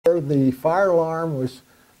the fire alarm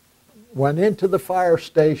went into the fire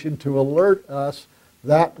station to alert us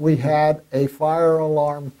that we had a fire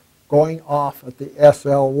alarm going off at the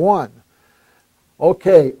SL-1.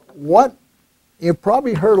 Okay, you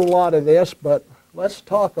probably heard a lot of this, but let's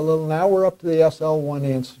talk a little. Now we're up to the SL-1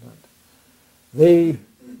 incident.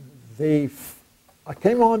 I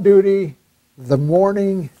came on duty the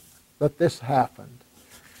morning that this happened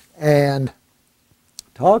and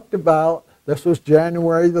talked about, this was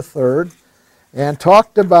January the 3rd, and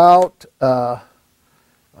talked about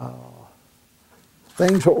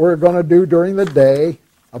things that we're going to do during the day.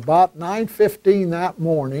 About 9:15 that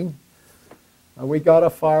morning, we got a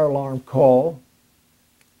fire alarm call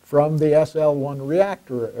from the SL-1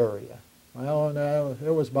 reactor area. Well, no,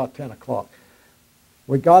 it was about 10 o'clock.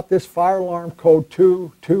 We got this fire alarm code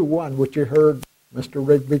 221, which you heard Mr.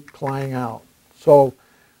 Rigby crying out. So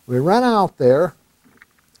we ran out there.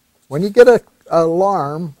 When you get an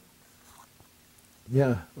alarm,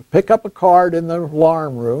 you pick up a card in the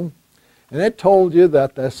alarm room, and it told you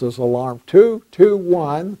that this is alarm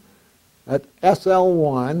 221 at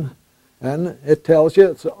SL-1, and it tells you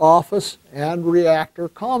it's an office and reactor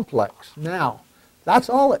complex. Now, that's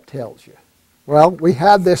all it tells you. Well, we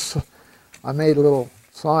had this, I made a little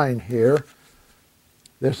sign here.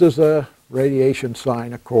 This is a radiation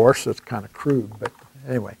sign, of course. It's kind of crude, but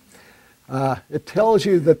anyway. It tells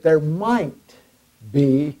you that there might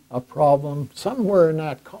be a problem somewhere in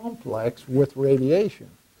that complex with radiation.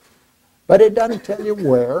 But it doesn't tell you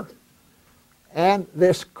where. And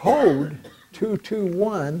this code,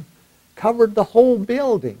 221, covered the whole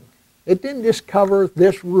building. It didn't just cover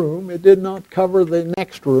this room. It did not cover the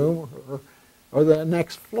next room or the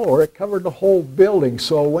next floor. It covered the whole building.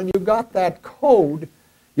 So when you got that code,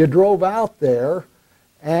 you drove out there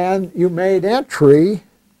and you made entry.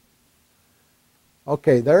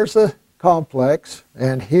 Okay, there's the complex,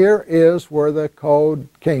 and here is where the code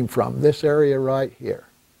came from, this area right here.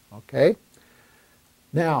 Okay?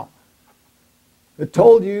 Now, it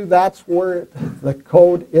told you that's where the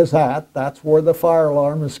code is at, that's where the fire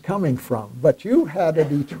alarm is coming from. But you had to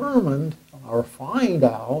determine or find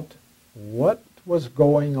out what was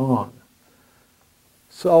going on.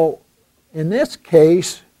 So, in this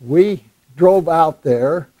case, we drove out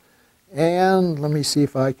there, and let me see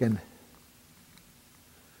if I can.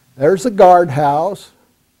 There's the guardhouse.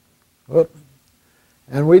 Whoops.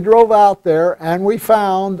 And we drove out there, and we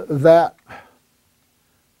found that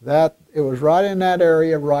it was right in that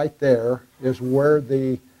area right there is where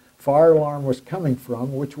the fire alarm was coming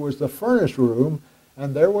from, which was the furnace room,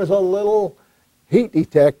 and there was a little heat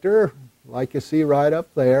detector, like you see right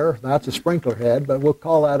up there. That's a sprinkler head, but we'll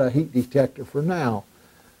call that a heat detector for now.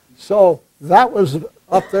 So that was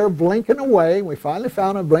up there blinking away. We finally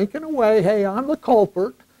found it blinking away. Hey, I'm the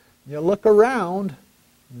culprit. You look around,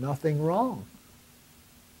 nothing wrong.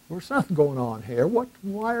 There's nothing going on here.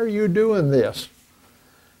 Why are you doing this?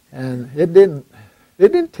 And it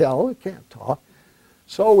didn't tell, it can't talk.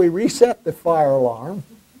 So we reset the fire alarm,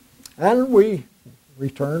 and we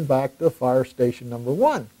returned back to fire station number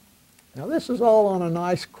 1. Now this is all on a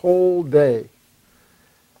nice cold day.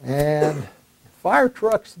 And fire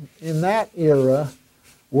trucks in that era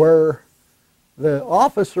were the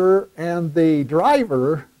officer and the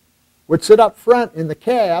driver would sit up front in the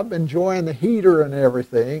cab enjoying the heater and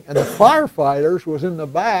everything, and the firefighters was in the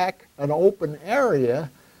back, an open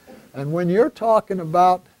area. And when you're talking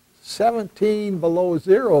about 17 below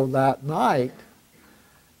zero that night,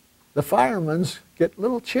 the firemen's get a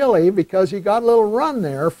little chilly because you got a little run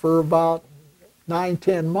there for about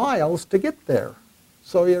 9-10 miles to get there.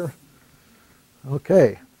 So you're,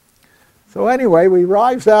 okay. So anyway, we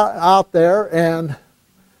arrived out there, and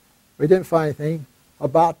we didn't find anything.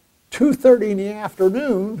 About 2:30 in the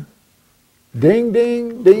afternoon, ding,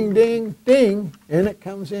 ding, ding, ding, ding, and it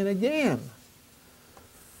comes in again.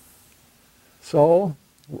 So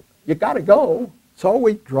you got to go. So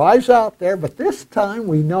we drives out there, but this time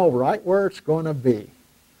we know right where it's going to be.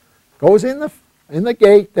 Goes in the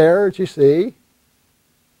gate there, as you see,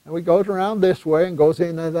 and we goes around this way and goes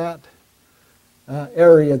into that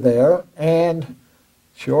area there, and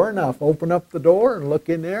sure enough, open up the door and look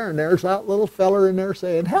in there, and there's that little feller in there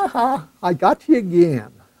saying, "Ha ha, I got you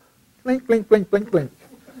again." Blink, blink, blink, blink, blink.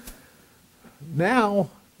 Now,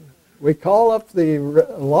 we call up the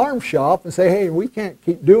alarm shop and say, "Hey, we can't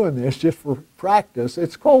keep doing this just for practice.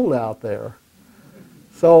 It's cold out there."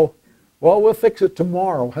 So, well, we'll fix it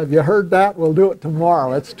tomorrow. Have you heard that? We'll do it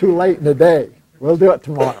tomorrow. It's too late in the day. We'll do it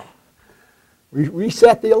tomorrow. We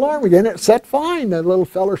reset the alarm again. It set fine. The little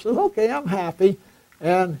feller says, "Okay, I'm happy,"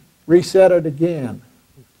 and reset it again.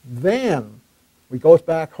 Then we goes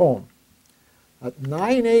back home. At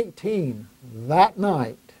 9:18 that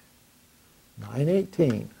night,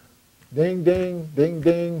 9:18, ding, ding, ding,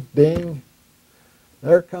 ding, ding,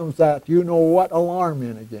 there comes that you-know-what alarm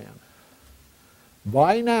in again.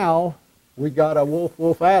 By now, we got a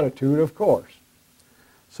wolf-wolf attitude, of course.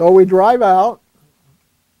 So we drive out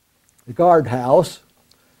the guardhouse.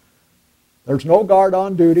 There's no guard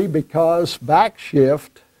on duty because back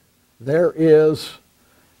shift,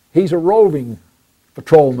 he's a roving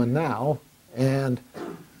patrolman now, and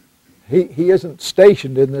he isn't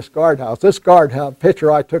stationed in this guardhouse. This guardhouse,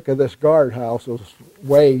 picture I took of this guardhouse was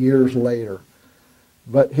way years later.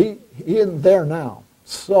 But he isn't there now.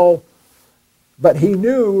 So, but he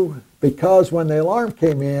knew, because when the alarm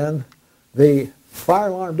came in, the fire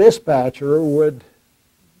alarm dispatcher would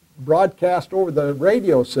broadcast over the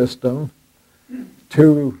radio system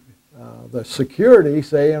to the security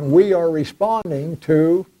saying, we are responding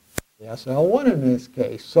to the SL-1 in this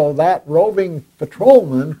case. So that roving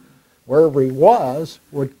patrolman, wherever he was,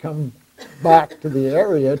 would come back to the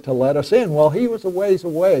area to let us in. Well, he was a ways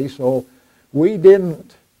away, so we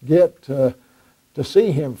didn't get to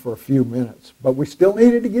see him for a few minutes. But we still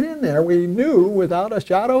needed to get in there. We knew without a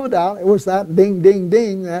shadow of a doubt it was that ding, ding,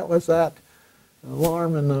 ding. That was that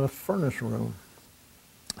alarm in the furnace room.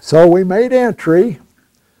 So we made entry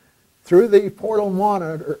through the portal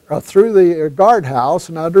monitor, through the guardhouse,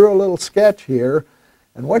 and I drew a little sketch here.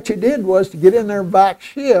 And what you did was, to get in there back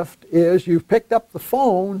shift, is you picked up the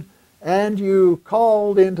phone and you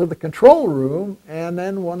called into the control room, and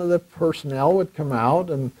then one of the personnel would come out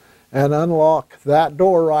and unlock that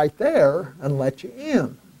door right there and let you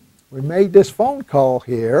in. We made this phone call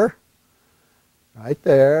here, right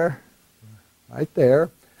there, right there.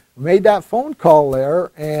 We made that phone call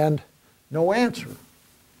there and no answer.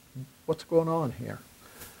 What's going on here?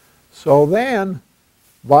 So then,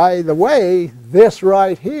 by the way, this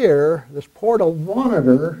right here, this portal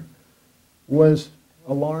monitor, was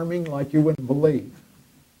alarming like you wouldn't believe.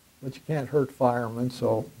 But you can't hurt firemen,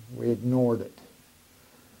 so we ignored it.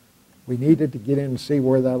 We needed to get in and see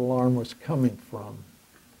where that alarm was coming from.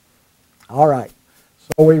 All right,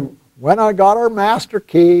 so we went and got our master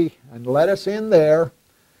key and let us in there,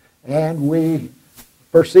 and we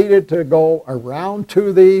proceeded to go around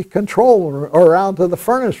to the control room, or around to the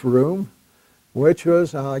furnace room, which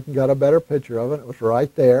was, I got a better picture of it, it was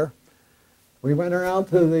right there. We went around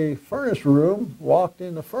to the furnace room, walked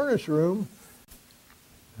in the furnace room.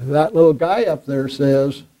 That little guy up there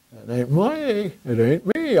says, it ain't me, it ain't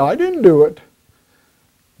me, I didn't do it.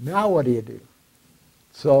 Now what do you do?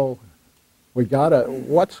 So we got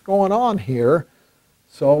what's going on here?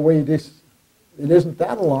 So we just, it isn't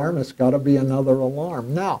that alarm, it's got to be another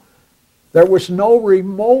alarm. Now, there was no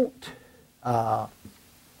remote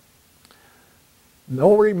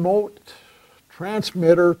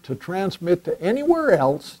transmitter to transmit to anywhere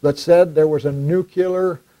else that said there was a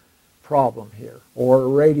nuclear problem here or a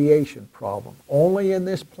radiation problem, only in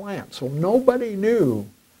this plant. So nobody knew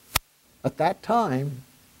at that time,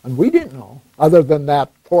 and we didn't know, other than that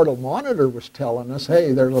portal monitor was telling us,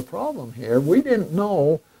 hey, there's a problem here. We didn't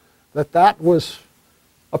know that that was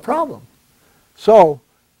a problem. So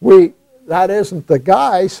that isn't the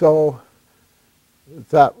guy, so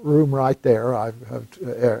that room right there, I've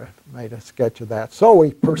made a sketch of that. So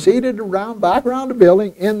we proceeded back around the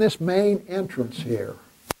building in this main entrance here.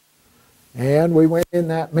 And we went in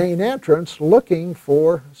that main entrance looking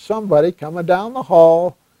for somebody coming down the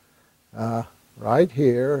hall right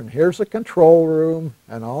here. And here's the control room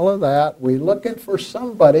and all of that. We're looking for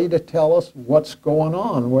somebody to tell us what's going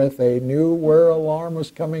on, if they knew where alarm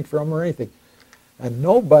was coming from or anything. And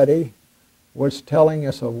nobody was telling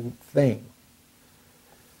us a thing.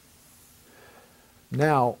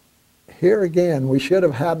 Now, here again, we should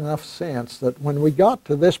have had enough sense that when we got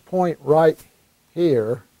to this point right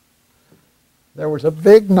here, there was a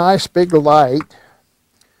nice big light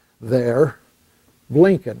there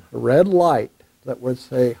blinking, a red light that would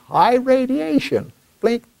say high radiation.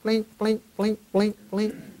 Blink, blink, blink, blink, blink,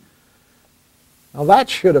 blink. Now that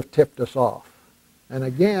should have tipped us off. And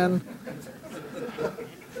again,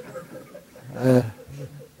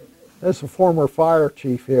 there's a former fire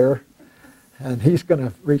chief here, and he's going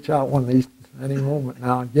to reach out one of these any moment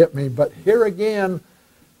now and get me. But here again,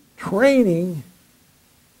 training,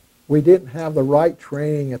 we didn't have the right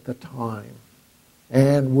training at the time.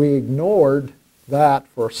 And we ignored that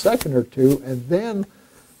for a second or two, and then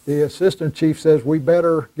the assistant chief says, we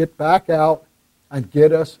better get back out and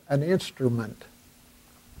get us an instrument.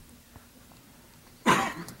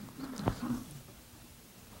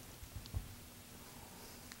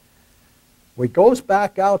 We goes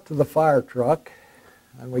back out to the fire truck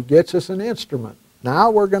and we gets us an instrument.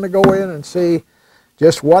 Now we're going to go in and see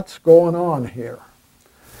just what's going on here.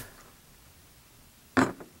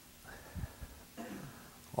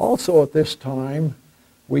 Also at this time,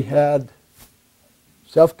 we had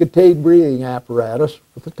self-contained breathing apparatus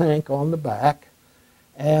with a tank on the back,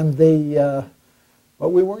 and but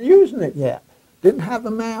we weren't using it yet. Didn't have the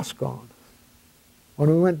mask on. When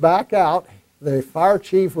we went back out, the fire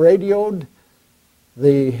chief radioed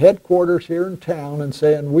the headquarters here in town and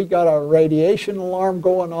saying, we got our radiation alarm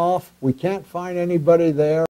going off, we can't find anybody there.